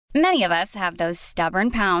Many of us have those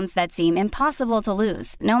stubborn pounds that seem impossible to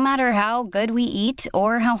lose, no matter how good we eat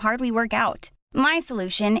or how hard we work out. My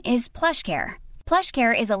solution is PlushCare.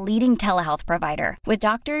 PlushCare is a leading telehealth provider with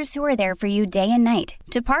doctors who are there for you day and night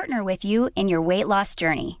to partner with you in your weight loss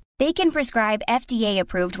journey. They can prescribe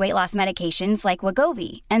FDA-approved weight loss medications like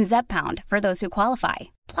Wegovy and Zepbound for those who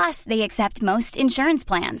qualify. Plus, they accept most insurance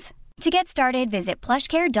plans. To get started, visit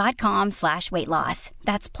plushcare.com/weightloss.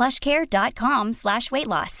 That's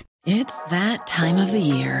plushcare.com/weightloss. It's that time of the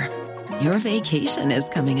year. Your vacation is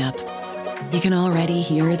coming up. You can already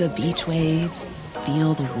hear the beach waves,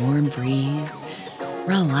 feel the warm breeze,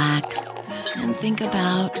 relax, and think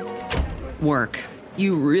about work.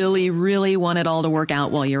 You really, really want it all to work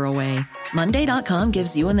out while you're away. Monday.com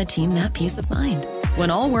gives you and the team that peace of mind. When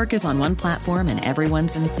all work is on one platform and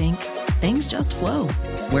everyone's in sync, things just flow.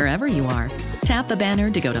 Wherever you are, tap the banner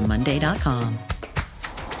to go to Monday.com.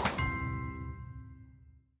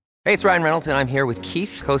 Hey, it's Ryan Reynolds, and I'm here with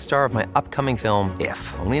Keith, co-star of my upcoming film,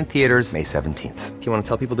 If, only in theaters May 17th. Do you want to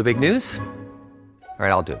tell people the big news? All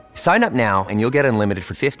right, I'll do it. Sign up now and you'll get unlimited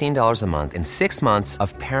for $15 a month and 6 months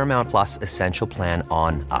of Paramount Plus Essential Plan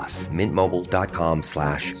on us.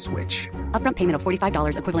 MintMobile.com/switch. Upfront payment of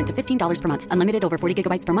 $45 equivalent to $15 per month. Unlimited over 40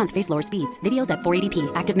 gigabytes per month. Face lower speeds. Videos at 480p.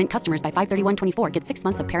 Active Mint customers by 531.24 get 6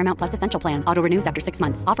 months of Paramount Plus Essential Plan. Auto renews after 6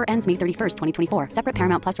 months. Offer ends May 31st, 2024. Separate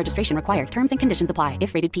Paramount Plus registration required. Terms and conditions apply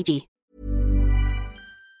if rated PG.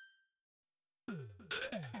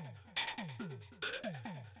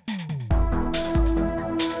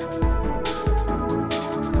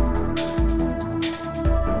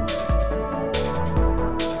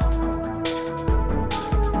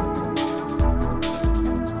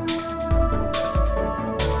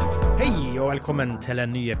 Velkommen til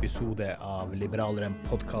en ny episode av Liberaleren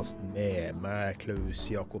podcast med meg,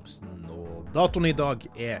 Klaus Jakobsen, og datoen I dag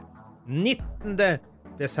 19.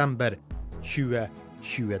 desember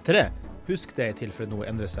 2023. Husk det I tilfelle noe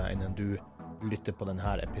endrer seg innen du lytter på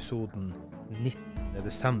denne episoden 19.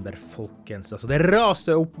 desember, folkens. Altså, det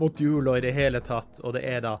raser opp mot jul og I det hele tatt, og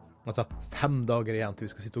det da 5 dager igjen til vi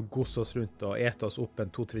skal sitte og gosse oss rundt og ete oss opp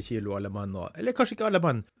en 2-3 kilo alle mann, eller kanskje ikke alle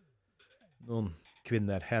mann. Noen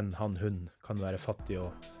kvinner, hen, han, hun kan være fattig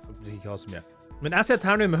og faktisk ikke ha så mye. Men jeg sitter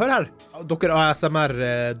her nå, men hør her. Dere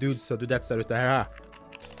ASMR-dudes og dudettes der ute her.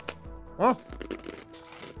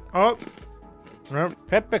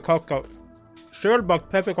 Pepperkaker. Selvbakt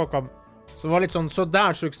pepperkaker. Som var litt sånn så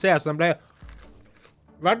der suksess, så den ble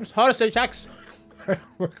verdens hardeste kjeks. Jeg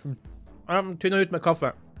tynner ut med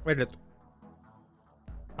kaffe. Vent litt.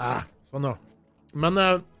 Sånn da. Men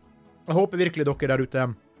jeg håper virkelig dere der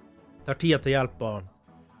ute tar tida til hjelp og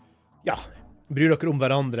bryr dere om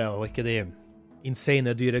hverandre og ikke de insane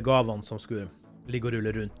dyre gavene som skulle ligge og rulle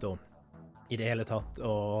rundt og I det hele tatt.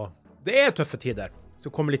 Og det tøffe tider. Så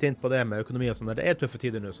kommer litt inn på det med økonomi og sånn der. Det tøffe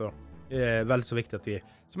tider nå, så det vel så viktig at vi,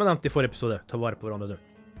 som jeg nevnte I forrige episode, tar vare på hverandre nå.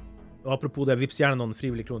 Og apropos det, vips gjerne noen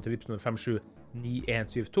frivillige kroner til vips nummer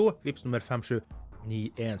 579172. Vips nummer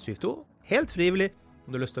 579172. Helt frivillig om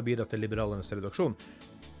du har lyst til å bidra til Liberalernes redaksjon.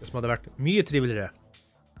 Det som hadde vært mye triveligere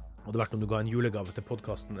og det vært om du ga en julegave til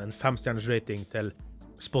podcasten, en 5-stjerners rating til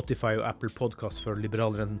Spotify og Apple Podcast for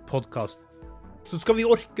Liberaleren podcast. Så skal vi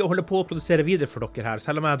orke å holde på å produsere videre for dere her.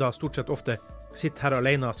 Selv om jeg da stort sett ofte sitter her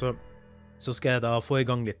alene, så skal jeg da få I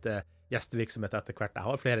gang litt gjestevirksomhet etter hvert. Jeg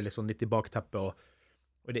har flere liksom litt I bakteppet og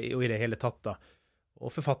I det hele tatt da.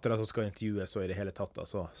 Og forfattere som skal intervjues og I det hele tatt da.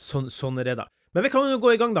 Sånn det da. Men vi kan jo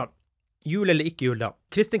gå I gang da. Jul eller ikke jul da.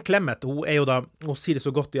 Kristin Clemet, hun jo da, hun sier det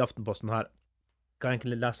så godt I Aftenposten her. Kan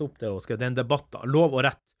egentlig lese opp det og skrive en debatt da. Lov og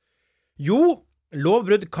rett. Jo,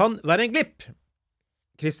 lovbrudd kan være en glipp.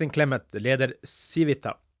 Kristin Clemet, leder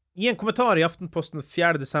Civita. I en kommentar I Aftenposten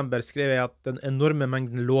 4. desember skrev jeg at den enorme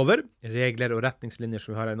mengden lover, regler og retningslinjer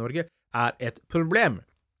som vi har I Norge, et problem.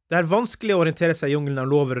 Det vanskelig å orientere seg I jungelen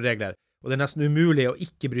av lover og regler, og det nesten umulig å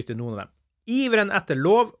ikke bryte noen av dem. Iveren etter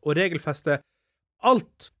lov og regelfeste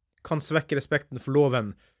alt kan svekke respekten for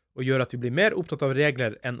loven, og gjør at vi blir mer opptatt av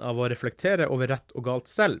regler enn av å reflektere over rett og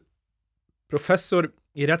galt selv. Professor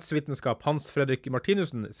I rettsvitenskap Hans Fredrik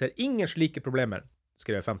Martinussen ser ingen slike problemer,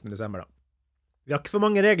 skrev 15. desember da. Vi har ikke for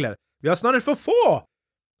mange regler, vi har snarere for få,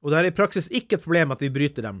 og det I praksis ikke et problem at vi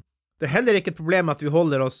bryter dem. Det heller ikke et problem at vi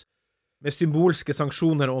holder oss med symbolske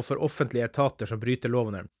sanksjoner overfor offentlige etater som bryter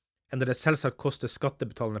lovene, enn det selvsagt koster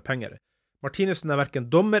skattebetalende penger. Martinussen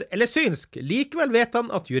hverken dommer eller synsk, likevel vet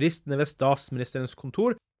han at juristene ved statsministerens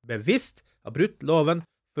kontor bevisst har brutt loven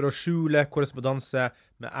for å skjule korrespondanse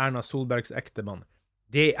med Erna Solbergs ektemann.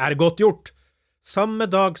 Det godt gjort. Samme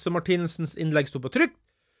dag som Martinussens innlegg stod på trykk,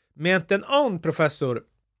 mente en annen professor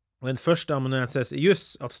og en første amanuensis I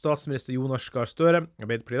juss at statsminister Jonas Gahr Støre,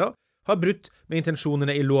 Arbeiderpartiet da, har brutt med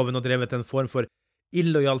intensjonene I loven og drevet en form for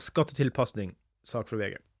illojal skattetilpassning, sak fra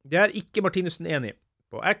VG. Det ikke Martinussen enig.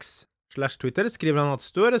 På X/Twitter skriver han at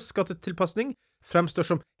Støres skattetilpassning fremstår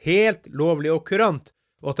som helt lovlig og kurant,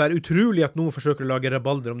 og at det utrolig at noen forsøker å lage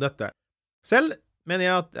rabalder om dette. Selv mener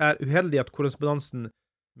jeg at det uheldig at korrespondansen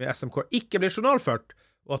med SMK ikke blir journalført,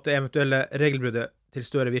 og at det eventuelle regelbruddet til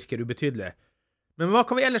Støre virker ubetydelig. Men hva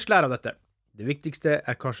kan vi ellers lære av dette? Det viktigste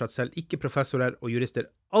kanskje at selv ikke professorer og jurister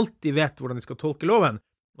alltid vet hvordan de skal tolke loven,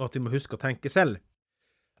 og at vi må huske å tenke selv.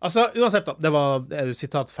 Altså, uansett da, det var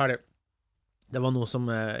sitat ferdig. Det var noe som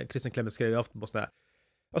Kristin Clemet skrev I Aftenposten.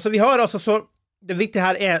 Altså, vi har altså så, det viktige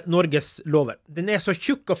her Norges lover. Den så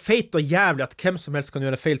tjukk og feit og jævlig at hvem som helst kan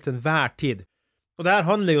gjøre feil til enhver tid. Og det her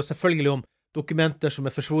handler jo selvfølgelig om dokumenter som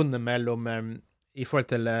forsvunnet mellom I forhold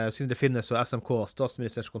til siden det finnes og SMK,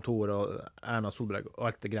 statsministerens kontor og Erna Solberg og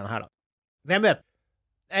alt det greiene her da. Hvem vet?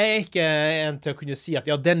 Jeg ikke en til å kunne si at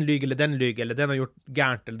ja, den lyger, eller den har gjort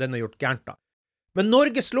gærent, eller den har gjort gærent da. Men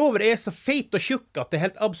Norges lover så feit og tjukk at det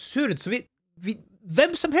helt absurd, så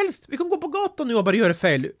hvem som helst, vi kan gå på gata nå og bare gjøre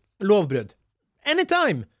feil lovbrudd.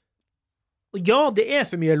 Anytime! Og ja, det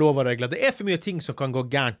for mye loveregler, det for mye ting som kan gå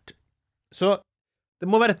gærent. Så det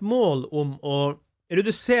må være et mål om å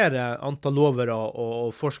redusere antall lover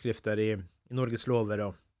og forskrifter I Norges lover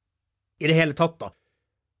og I det hele tatt da.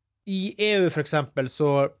 I EU for eksempel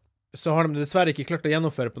så har de dessverre ikke klart å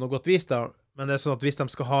gjennomføre på noe godt vis da, men det sånn at hvis de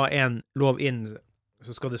skal ha en lov inn,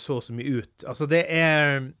 så skal det så mye ut. Altså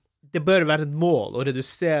det bør være et mål å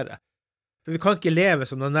redusere. For vi kan ikke leve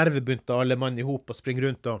som noen nervebunter alle mann I hop og springe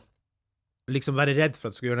rundt og liksom være redd for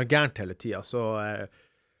at det skal gjøre noe gærent hele tiden. Så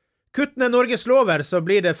kutt ned Norges lover, så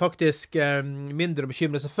blir det faktisk mindre å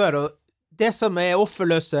bekymre seg for, og det som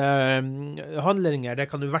offerløse handlinger, det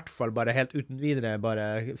kan du I hvert fall bare helt uten videre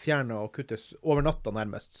bare fjerne og kuttes over natta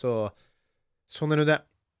nærmest, så sånn det.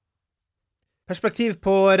 Perspektiv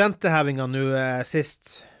på rentehevinga nå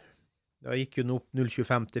sist, da gikk jo nå opp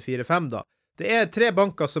 0,25 til 4,5 da. Det 3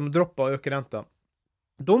 banker som dropper å øke renta.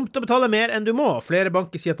 Dumt å betale mer enn du må. Flere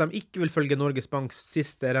banker sier at de ikke vil følge Norges Banks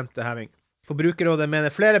siste renteheving. Forbrukerrådet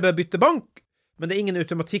mener flere bør bytte bank, men det ingen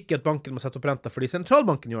automatikk at banken må sette opp renta fordi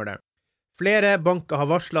sentralbanken gjør det. Flere banker har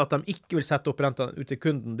varslet at de ikke vil sette opp renta ut til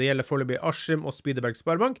kunden. Det gjelder foreløpig Askim og Spydeberg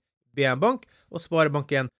Sparebank, BM Bank og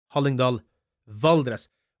Sparebanken Hallingdal Valdres.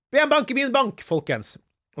 BM Bank min bank, folkens!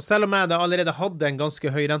 Og selv om jeg da allerede hadde en ganske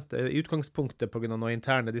høy rente I utgangspunktet på grunn av noen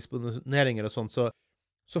interne disponeringer og sånt,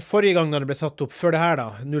 så forrige gang når det ble satt opp før det her da,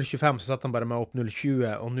 0,25, så satte de bare meg opp 0,20,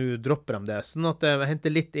 og nå dropper de det, sånn at jeg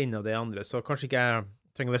henter litt inn av det andre, så kanskje ikke jeg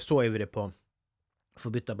trenger å være så ivrig på å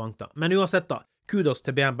få bytte bank da. Men uansett da, kudos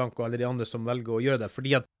til BM Bank og alle de andre som velger å gjøre det,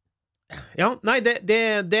 fordi at, ja, nei,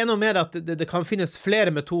 det noe med at det kan finnes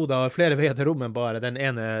flere metoder og flere veier til rom enn bare den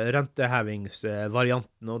ene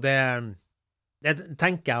rentehevingsvarianten, og det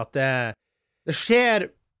tenker jeg at det skjer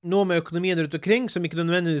noe med økonomien rundt omkring som ikke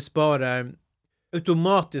nødvendigvis bare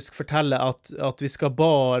automatisk forteller at vi skal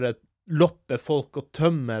bare loppe folk og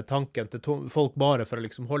tømme tanken til folk bare for å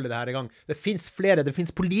liksom holde det her I gang. Det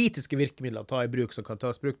finnes politiske virkemidler å ta I bruk som kan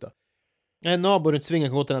tas bruk da. En nabo rundt svingen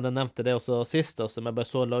kvoten, jeg nevnte det også sist, som jeg bare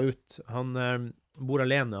så la ut. Han bor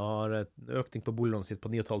alene og har en økning på boliglånet sitt på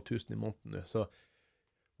 9,500 I måneden nå, så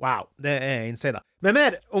wow, det insane da. Men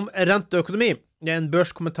mer om renteøkonomi. Det en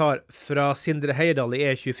børskommentar fra Sindre Heyerdahl I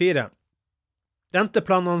E24.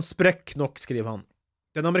 Renteplanene sprekk nok, skriver han.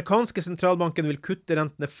 Den amerikanske sentralbanken vil kutte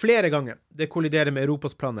rentene flere ganger. Det kolliderer med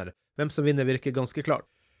Europas planer. Hvem som vinner virker ganske klart.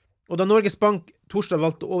 Og da Norges Bank torsdag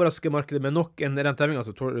valgte å overraske markedet med nok en renteheving,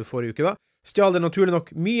 altså forrige uke da, stjal det naturlig nok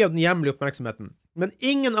mye av den hjemlige oppmerksomheten. Men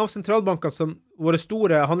ingen av sentralbankene som våre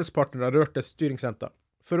store handelspartnere rørte styringsrenta.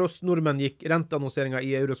 For oss nordmenn gikk renteannonseringen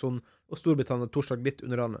I eurozonen og Storbritannia torsdag litt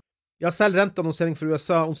under annet. Ja, selv renteannonsering for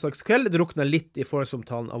USA onsdagskveld drukner litt I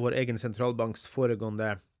forhåndsomtalen av vår egen sentralbanks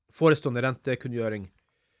forestående rentekungjøring.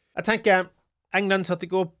 Jeg tenker, England satt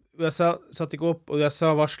ikke opp, USA satt ikke opp, og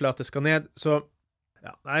USA varsler at det skal ned, så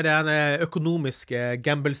ja, nei, det en økonomiske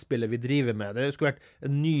gamblespillet vi driver med. Det skulle vært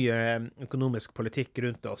en ny økonomisk politikk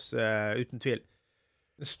rundt oss, uten tvil.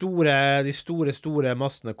 De store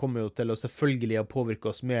massene kommer jo til å selvfølgelig påvirke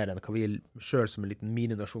oss mer enn hva vi selv som en liten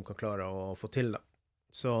mininasjon kan klare å få til da.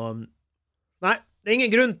 Så, nei, det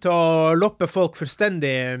ingen grunn til å loppe folk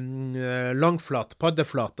fullstendig langflat,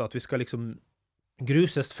 paddeflat, at vi skal liksom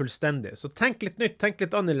gruses fullstendig. Så tenk litt nytt, tenk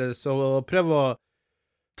litt annerledes, og prøv å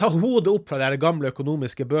ta hodet opp fra de gamle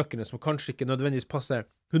økonomiske bøkene som kanskje ikke nødvendigvis passer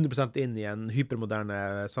 100% inn I en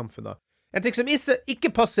hypermoderne samfunn da. En ting som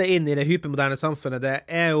ikke passer inn I det hypermoderne samfunnet, det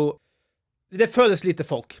jo det føles lite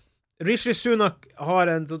folk. Rishi Sunak har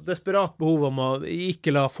en desperat behov om å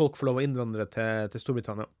ikke la folk få lov å innvandre til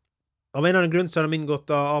Storbritannia. Av en eller annen grunn så har de inngått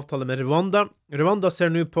avtale med Rwanda. Rwanda ser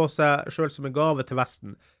nå på seg selv som en gave til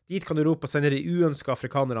Vesten. Dit kan Europa sende de uønskede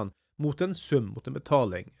afrikanerne mot en sum, mot en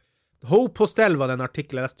betaling. Hope Hostel var den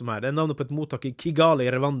artikkelen jeg leste om her. Det er navnet på et mottak i Kigali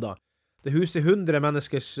i Rwanda. Det huser 100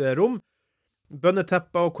 menneskers rom.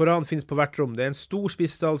 Bønnetepper og koran finnes på hvert rom. Det er en stor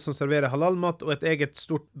spisesal som serverer halalmat og et eget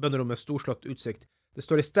stort bønnerom med storslått utsikt. Det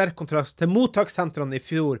står i sterk kontrast til mottakssentrene i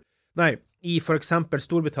for eksempel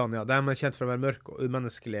Storbritannia, der man er kjent for å være mørk og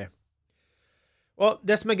umenneskelig. Og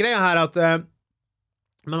det som er greia her er at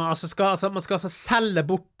man skal selge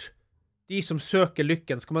bort de som søker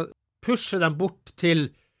lykken. Skal man pushe dem bort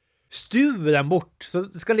til stue dem bort. Så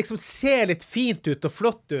det skal liksom se litt fint ut og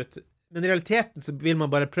flott ut. Men i realiteten så vil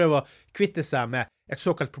man bare prøve å kvitte seg med et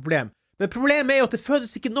såkalt problem. Men problemet er jo at det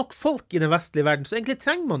fødes ikke nok folk i den vestlige verden, så egentlig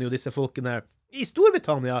trenger man jo disse folkene. I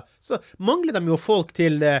Storbritannia så mangler de jo folk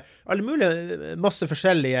til alle mulige masse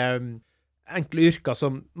forskjellige enkle yrker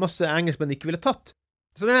som masse engelskmenn ikke ville tatt.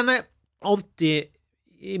 Så denne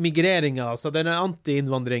anti-immigreringen, altså denne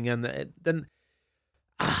anti-innvandringen, den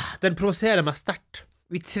provoserer meg sterkt.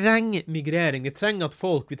 Vi trenger migrering, vi trenger at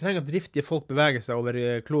driftige folk beveger seg over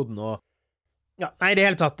kloden, og ja, nei, det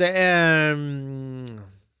hele tatt, det er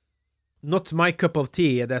not my cup of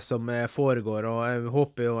tea det som foregår, og jeg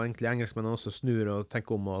håper jo egentlig engelskmennene også snur og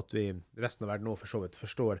tenker om at vi resten av verden nå for så vidt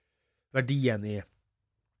forstår verdien i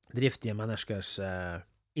driftige menneskers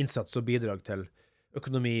innsats og bidrag til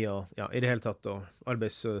økonomi og ja, i det hele tatt, og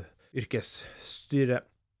arbeids- og yrkesstyre.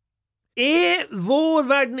 Er vår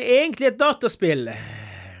verden egentlig et dataspill?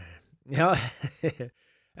 Ja, jeg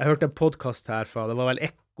hørte en podcast her fra, det var vel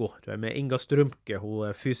Ekko, med Inga Strumke,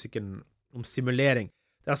 hun fysikeren om simulering.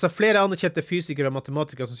 Det er altså flere anerkjente fysikere og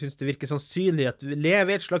matematikere som synes det virker sannsynlig at vi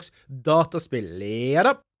lever i et slags dataspill. Ja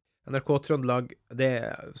da, NRK Trøndelag, det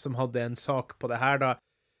som hadde en sak på det her da.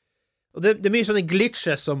 Og det er mye sånne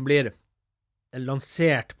glitches som blir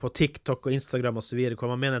lansert på TikTok og Instagram og så videre,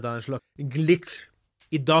 hvor man mener det er en slags glitch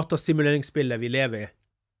i datasimuleringsspillet vi lever i.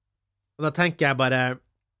 Og da tenker jeg bare,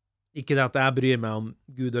 ikke det at jeg bryr meg om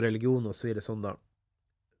Gud og religion og så videre sånn da,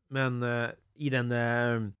 men i den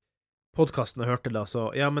podcasten jeg hørte da, så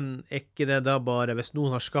ja, men er ikke det da bare, hvis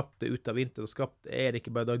noen har skapt det ut av intet og skapt, er det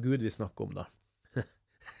ikke bare da Gud vi snakker om da?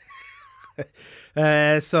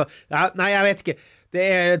 Så, ja, nei, jeg vet ikke. Det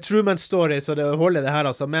er Truman-story, så det holder det her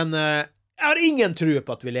altså, men jeg har ingen tro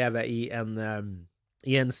på at vi lever i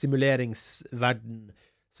en simuleringsverden,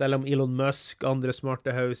 selv om Elon Musk, andre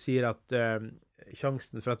smarte haug, sier at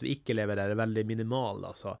sjansen for at vi ikke lever der er veldig minimal,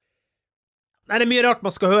 altså. Nei, det er mye rart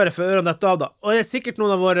man skal høre for ørene dette av da, og det er sikkert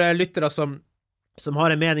noen av våre lyttere som har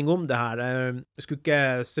en mening om det her. Jeg skulle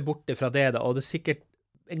ikke se bort fra det da, og det er sikkert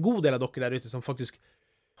en god del av dere der ute som faktisk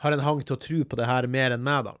har en hang til å tro på det her mer enn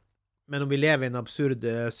meg da. Men om vi lever i en absurd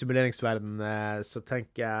simuleringsverden, så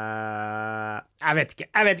tenker jeg vet ikke,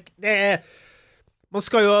 det er man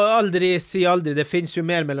skal jo aldri si aldri, det finnes jo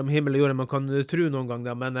mer mellom himmel og jord enn man kan tro noen gang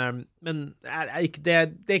da, men det er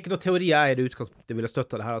ikke noe teori jeg i det utgangspunktet ville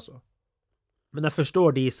støtte det her altså. Men jeg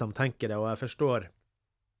forstår de som tenker det, og jeg forstår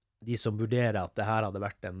de som vurderer at det her hadde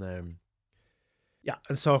vært en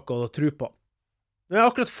sak å tro på. Nå er jeg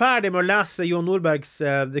akkurat ferdig med å lese Johan Nordbergs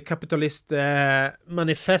The Capitalist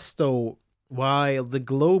Manifesto, While the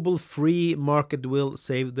Global Free Market Will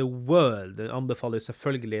Save the World. Jeg anbefaler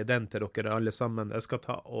selvfølgelig den til dere alle sammen. Jeg skal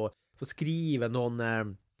ta og få skrive noen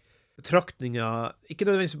betraktninger, ikke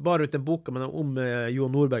nødvendigvis bare ut den boka, men om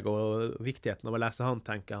Johan Nordberg og viktigheten av å lese han,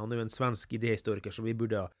 tenker jeg. Han er jo en svensk idehistoriker som vi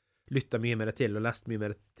burde ha lyttet mye mer til og lest mye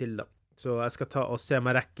mer til da. Så jeg skal ta og se om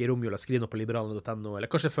jeg rekker i romjula, skrive noe på liberalene.no,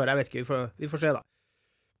 eller kanskje før, jeg vet ikke, vi får se da.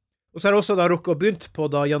 Og så har jeg også da rukket og begynt på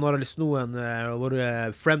da Jan Arild Snoen, vår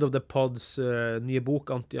friend of the pods, nye bok,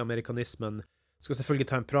 Anti-amerikanismen. Skal selvfølgelig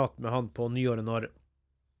ta en prat med han på nyåret når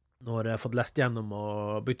jeg har fått lest gjennom,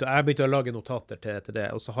 og jeg begynte å lage notater til det.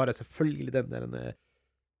 Og så har jeg selvfølgelig den der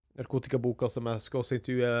narkotikaboka som jeg skal også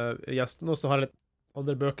intervjue gjesten, og så har jeg litt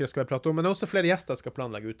andre bøker jeg skal prate om, men det er også flere gjester jeg skal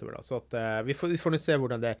planlegge utover da. Så at, vi får nå se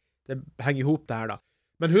hvordan det henger ihop det her da.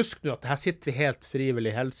 Men husk nå at her sitter vi helt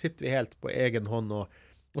frivillig, her sitter vi helt på egen hånd og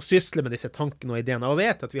sysler med disse tankene og ideene, og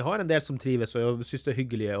vet at vi har en del som trives og synes det er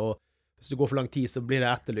hyggelige, og hvis det går for lang tid så blir det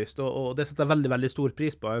etterlyst, og det setter jeg veldig, veldig stor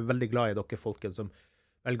pris på. Jeg er veldig glad i dere folken som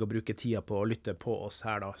velger å bruke tida på å lytte på oss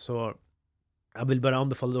her da, så jeg vil bare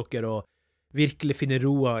anbefale dere å virkelig finne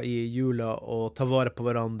roa i jula og ta vare på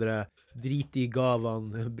hverandre, drite i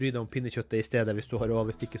gavene, bry deg om pinnekjøttet i stedet hvis du har råd,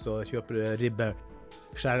 hvis ikke så kjøper du ribbe,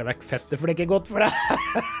 skjære vekk fettet, for det er ikke godt for deg.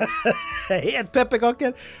 Et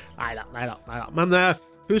pepperkaker. Neida. Men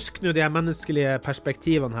Husk nå de menneskelige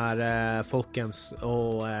perspektivene her, folkens,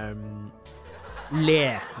 og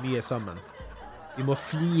le mye sammen. Vi må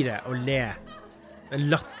flire og le. En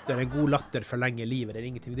god latter forlenger livet. Det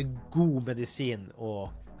ingenting. Det god medisin å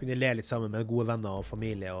kunne le litt sammen med gode venner og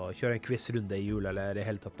familie og kjøre en quizrunde I jul eller det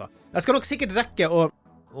hele tatt da. Jeg skal nok sikkert rekke å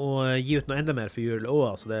gi ut noe enda mer for jul også,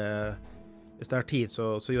 altså hvis det tid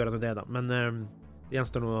så gjør jeg det da. Men det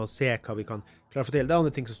gjenstår noe å se hva vi kan klare for til. Det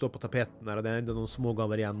andre ting som står på tapeten her, og det enda noen små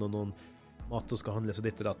gaver igjen, og noen mat som skal handles og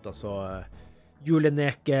ditt og datt, så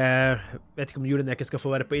juleneke, vet ikke om juleneke skal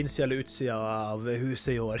få være på innsida eller utsida av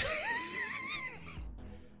huset I år.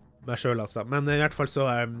 Meg selv altså. Men I hvert fall så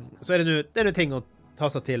det noe ting å ta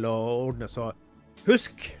seg til og ordne, så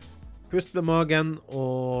pust med magen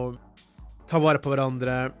og ta vare på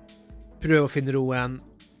hverandre, prøv å finne roen,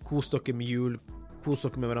 kos dere med jul, kos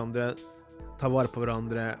dere med hverandre, ta vare på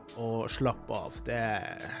hverandre og slapp av.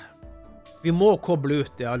 Vi må koble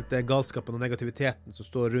ut I alt det galskapen og negativiteten som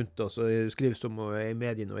står rundt oss og skrives om I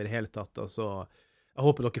mediene og I det hele tatt, så jeg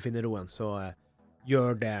håper dere finner roen, så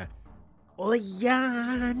gjør det. Og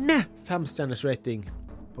gjerne 5 stjerners rating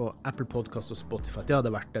på Apple Podcast og Spotify. Det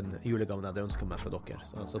hadde vært den julegaven jeg hadde ønsket meg fra dere,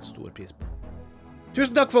 så jeg har satt stor pris på.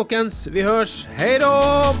 Tusen takk, folkens. Vi hørs. Hei da!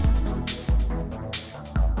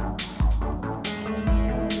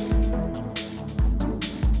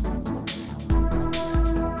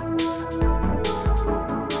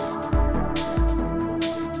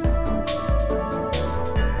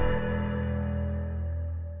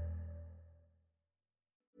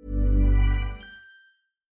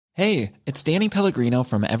 Hey, it's Danny Pellegrino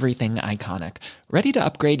from Everything Iconic. Ready to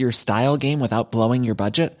upgrade your style game without blowing your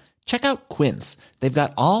budget? Check out Quince. They've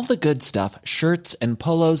got all the good stuff, shirts and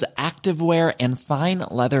polos, activewear, and fine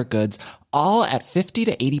leather goods, all at 50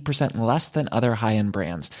 to 80% less than other high-end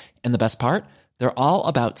brands. And the best part? They're all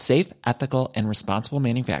about safe, ethical, and responsible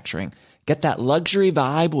manufacturing. Get that luxury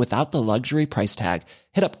vibe without the luxury price tag.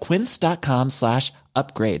 Hit up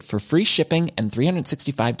quince.com/upgrade for free shipping and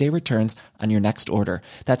 365-day returns on your next order.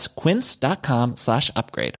 That's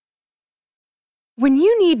quince.com/upgrade. When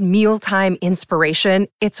you need mealtime inspiration,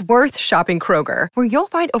 it's worth shopping Kroger, where you'll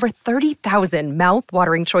find over 30,000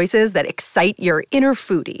 mouth-watering choices that excite your inner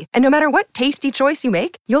foodie. And no matter what tasty choice you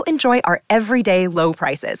make, you'll enjoy our everyday low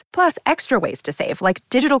prices, plus extra ways to save, like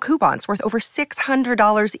digital coupons worth over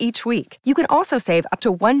 $600 each week. You can also save up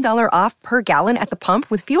to $1 off per gallon at the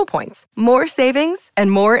pump with fuel points. More savings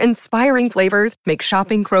and more inspiring flavors make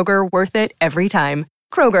shopping Kroger worth it every time.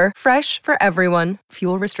 Kroger, fresh for everyone.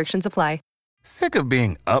 Fuel restrictions apply. Sick of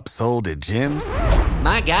being upsold at gyms?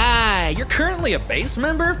 My guy, you're currently a base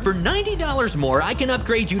member. For $90 more, I can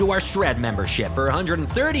upgrade you to our Shred membership. For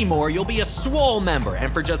 $130 more, you'll be a Swole member.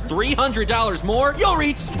 And for just $300 more, you'll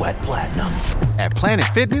reach Sweat Platinum. At Planet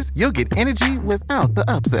Fitness, you'll get energy without the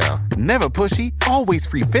upsell. Never pushy, always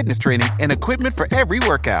free fitness training and equipment for every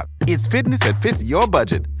workout. It's fitness that fits your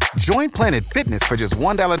budget. Join Planet Fitness for just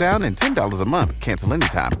 $1 down and $10 a month. Cancel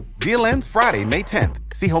anytime. Deal ends Friday, May 10th.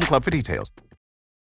 See Home Club for details.